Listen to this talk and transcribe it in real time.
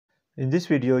In this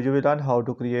video, you will learn how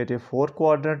to create a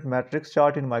 4-quadrant matrix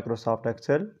chart in Microsoft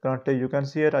Excel. Currently, you can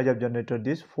see here I have generated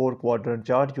this 4-quadrant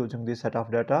chart using this set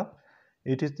of data.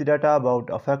 It is the data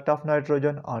about effect of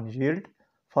nitrogen on yield.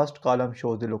 First column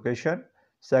shows the location,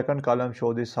 second column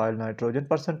shows the soil nitrogen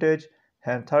percentage,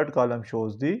 and third column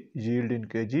shows the yield in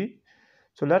kg.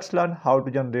 So let's learn how to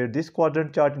generate this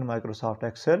quadrant chart in Microsoft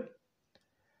Excel.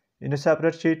 In a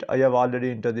separate sheet, I have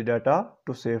already entered the data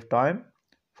to save time.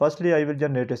 Firstly, I will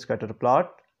generate a scatter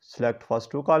plot. Select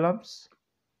first two columns.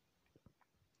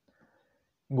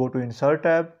 Go to Insert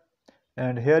tab,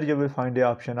 and here you will find the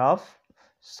option of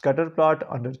scatter plot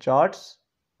under charts.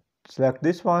 Select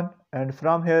this one, and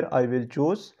from here I will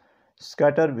choose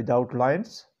scatter without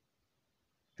lines.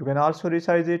 You can also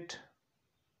resize it.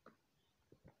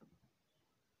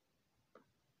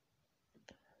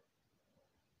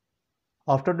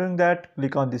 After doing that,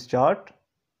 click on this chart,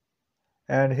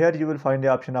 and here you will find the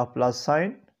option of plus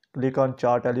sign. Click on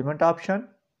chart element option.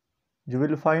 You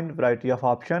will find variety of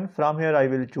options. From here I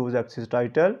will choose axis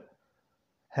title,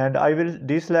 and I will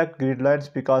deselect grid lines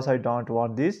because I don't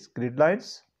want these grid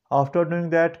lines. After doing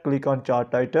that, click on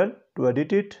chart title to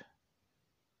edit it.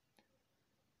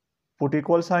 Put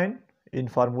equal sign in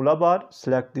formula bar.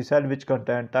 Select the cell which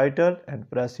contains title and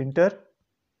press enter.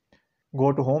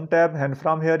 Go to home tab, and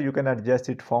from here you can adjust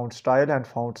its font style and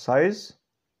font size.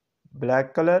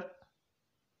 Black color,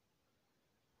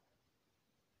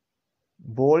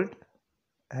 bold,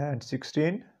 and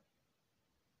 16.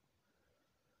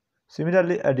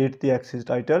 Similarly, edit the axis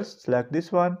titles. Select this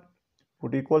one.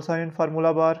 Put equal sign in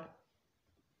formula bar.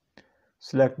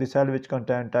 Select the cell which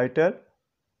contains title.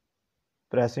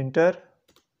 Press enter.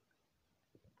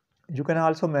 You can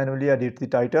also manually edit the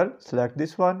title. Select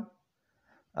this one.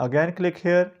 Again click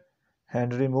here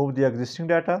and remove the existing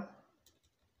data.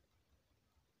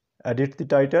 Edit the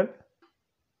title.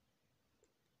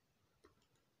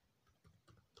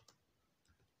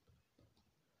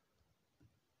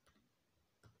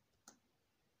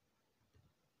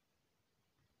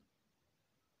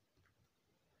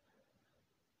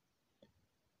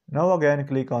 Now again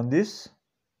click on this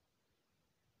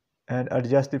and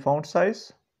adjust the font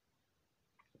size.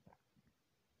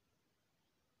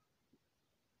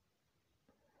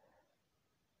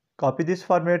 Copy this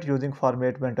format using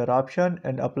format mentor option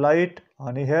and apply it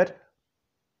on here.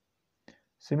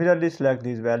 Similarly, select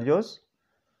these values.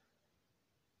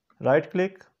 Right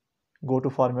click, go to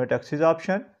format axis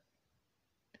option.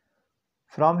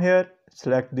 From here,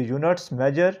 select the units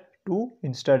measure 2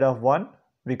 instead of 1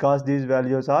 because these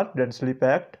values are densely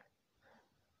packed.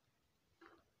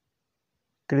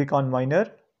 Click on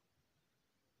minor.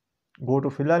 Go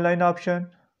to fill in line option.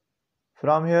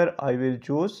 From here, I will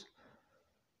choose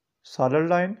solid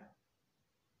line.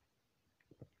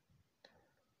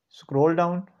 Scroll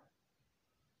down.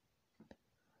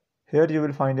 Here you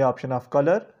will find the option of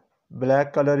color.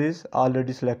 Black color is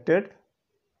already selected.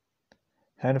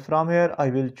 And from here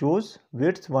I will choose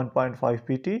width 1.5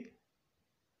 pt.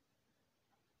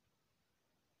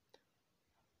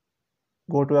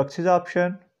 Go to axis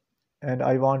option, and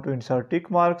I want to insert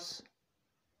tick marks.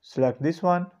 Select this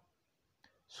one.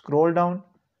 Scroll down.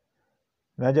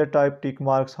 Major type tick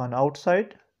marks on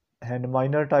outside and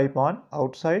minor type on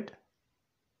outside.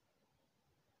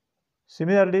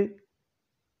 Similarly,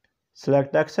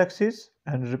 select x-axis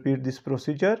and repeat this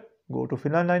procedure. Go to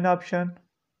fill in line option.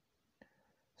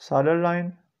 Solid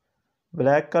line,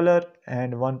 black color,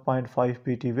 and 1.5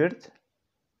 pt width.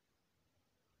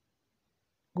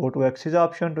 Go to axis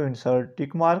option to insert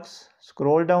tick marks.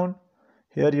 Scroll down.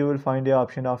 Here you will find the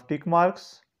option of tick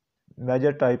marks.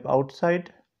 Major type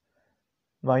outside,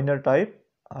 minor type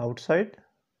outside.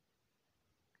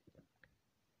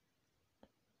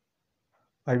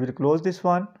 I will close this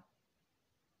one.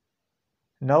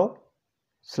 Now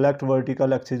select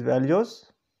vertical axis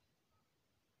values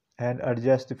and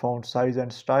adjust the font size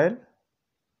and style.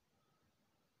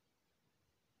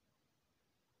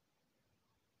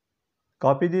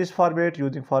 Copy this format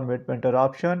using format mentor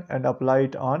option and apply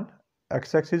it on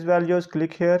x-axis values.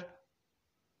 Click here.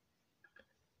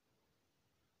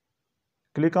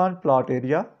 Click on plot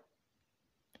area.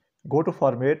 Go to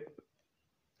format,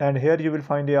 and here you will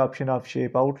find the option of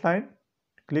shape outline.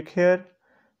 Click here.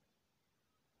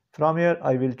 From here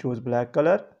I will choose black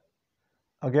color.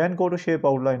 Again go to shape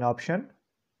outline option.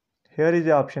 Here is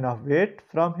the option of weight.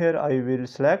 From here I will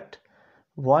select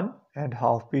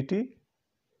 1.5 pt.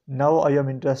 Now I am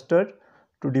interested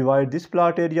to divide this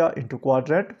plot area into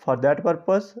quadrant. For that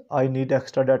purpose I need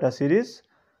extra data series.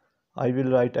 I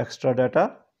will write extra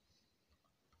data.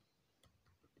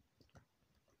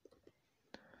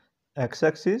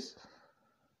 X-axis,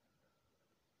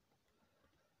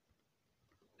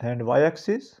 and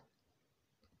y-axis.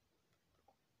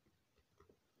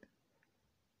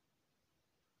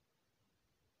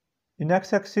 In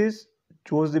x-axis,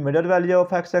 choose the middle value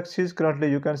of x-axis. Currently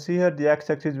you can see here the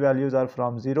x-axis values are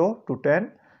from 0 to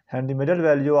 10 and the middle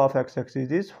value of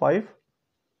x-axis is 5.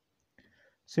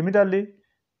 Similarly,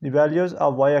 the values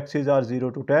of y-axis are 0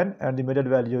 to 10 and the middle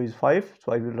value is 5.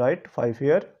 So I will write 5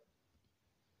 here.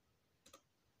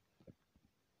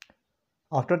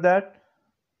 After that,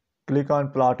 click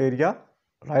on plot area,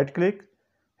 right click.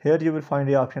 Here you will find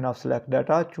the option of select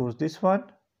data. Choose this one.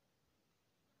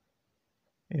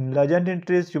 In legend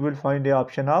entries, you will find the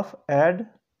option of add.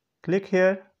 Click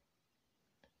here.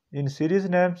 In series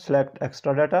name, select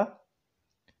extra data.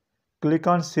 Click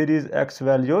on series X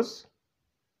values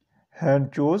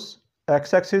and choose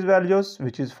x-axis values,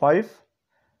 which is 5.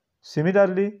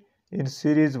 Similarly, in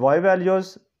series Y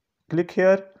values, click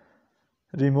here,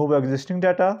 remove existing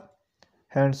data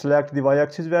and select the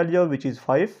y-axis value, which is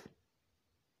 5.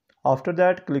 After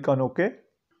that, click on OK.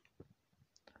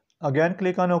 Again,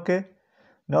 click on OK.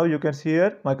 Now you can see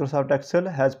here Microsoft Excel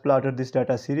has plotted this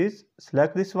data series.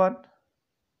 Select this one.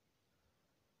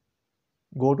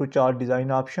 Go to chart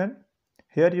design option.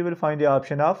 Here you will find the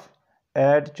option of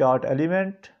add chart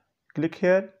element. Click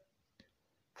here.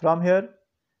 From here,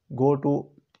 go to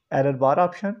error bar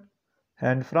option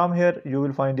and from here you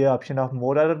will find the option of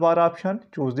more error bar option.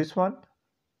 Choose this one.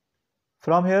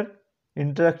 From here,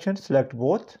 interaction, select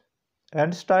both,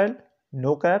 and style,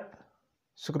 no cap.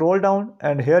 Scroll down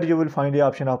and here you will find the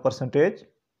option of percentage.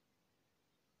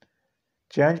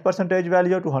 Change percentage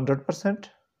value to 100%.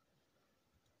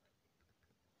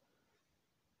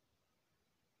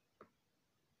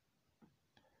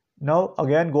 Now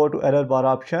again go to error bar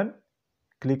option.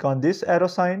 Click on this arrow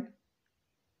sign.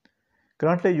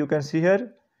 Currently you can see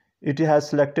here it has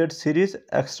selected series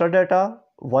extra data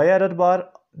Y error bar.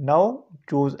 Now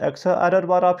choose X error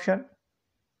bar option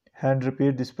and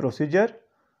repeat this procedure.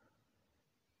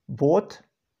 Both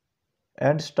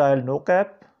and style no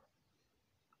cap.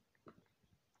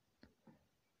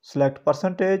 Select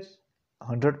percentage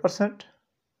 100%.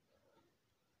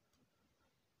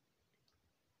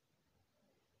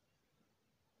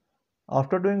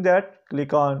 After doing that,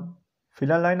 click on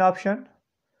fill and line option.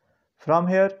 From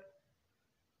here,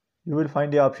 you will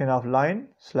find the option of line.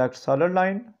 Select solid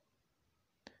line.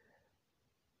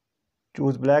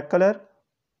 Choose black color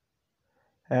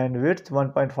and width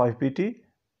 1.5 pt.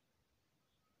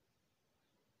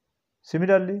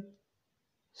 Similarly,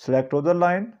 select other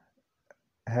line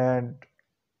and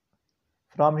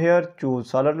from here choose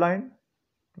solid line,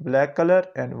 black color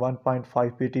and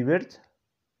 1.5 pt width.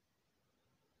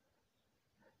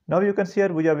 Now you can see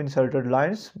here we have inserted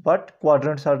lines, but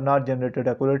quadrants are not generated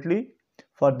accurately.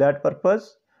 For that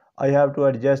purpose, I have to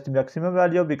adjust the maximum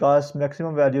value because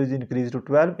maximum value is increased to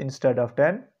 12 instead of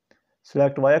 10.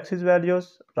 Select y-axis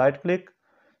values, right click,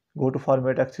 go to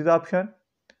format axis option.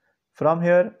 From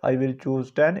here, I will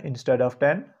choose 10 instead of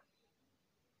 10.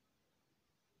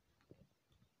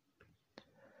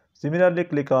 Similarly,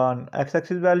 click on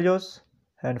x-axis values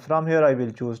and from here I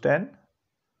will choose 10.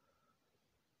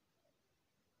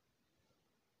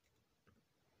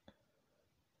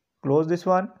 Close this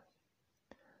one.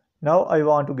 Now I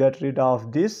want to get rid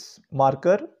of this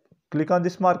marker. Click on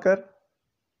this marker.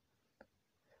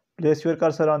 Place your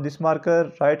cursor on this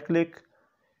marker, right click,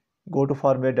 go to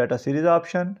format data series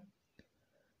option.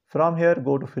 From here,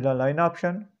 go to fill and line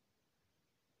option.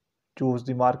 Choose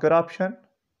the marker option.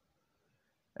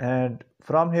 And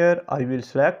from here, I will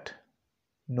select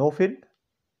no fill.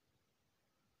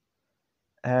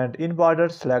 And in border,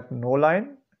 select no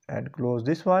line and close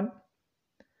this one.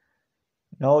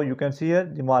 Now you can see here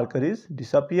the marker is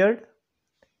disappeared.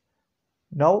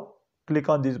 Now click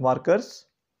on these markers.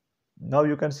 Now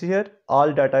you can see here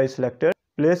all data is selected.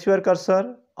 Place your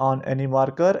cursor on any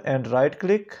marker and right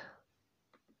click.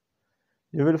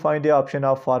 You will find the option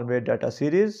of format data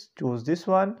series. Choose this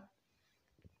one.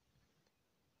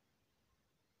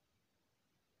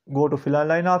 Go to fill and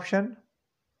line option.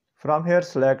 From here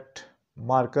select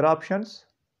marker options.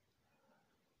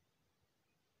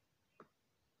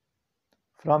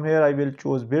 From here I will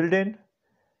choose built-in.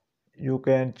 You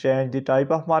can change the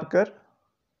type of marker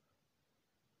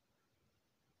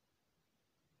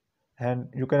and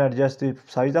you can adjust the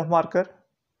size of marker.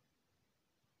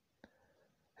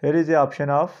 Here is the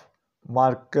option of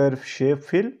marker shape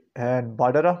fill and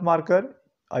border of marker.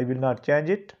 I will not change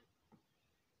it.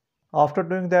 After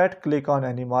doing that, click on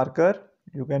any marker.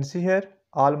 You can see here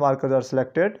all markers are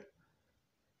selected.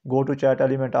 Go to chat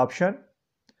element option.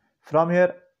 From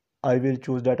here I will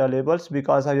choose data labels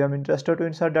because I am interested to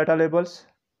insert data labels.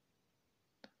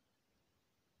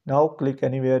 Now click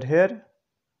anywhere here.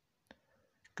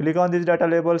 Click on these data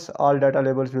labels. All data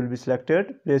labels will be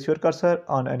selected. Place your cursor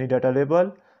on any data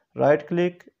label. Right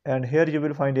click and here you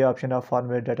will find the option of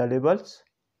format data labels.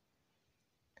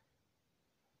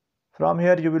 From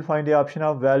here you will find the option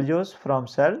of values from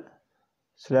cell.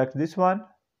 Select this one.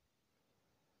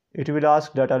 It will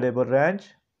ask data label range.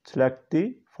 Select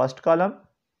the first column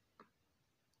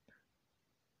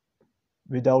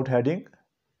without heading.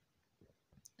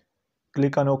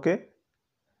 Click on OK.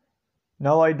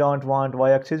 Now I don't want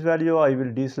y-axis value. I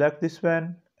will deselect this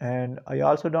one, and I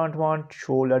also don't want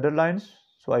show ladder lines,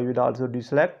 so I will also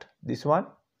deselect this one.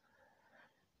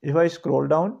 If I scroll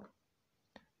down,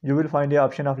 you will find the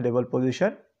option of label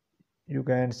position. You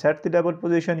can set the label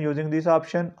position using this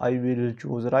option. I will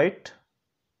choose right.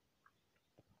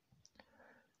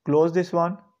 Close this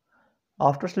one.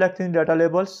 After selecting data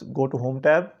labels, go to Home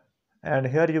tab, and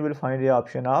here you will find the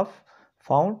option of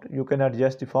font. You can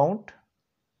adjust the font.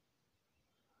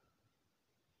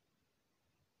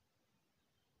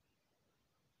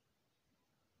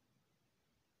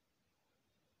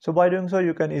 So by doing so,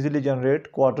 you can easily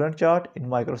generate quadrant chart in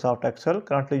Microsoft Excel.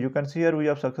 Currently, you can see here we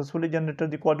have successfully generated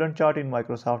the quadrant chart in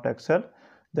Microsoft Excel.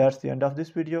 That's the end of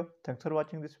this video. Thanks for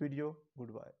watching this video.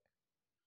 Goodbye.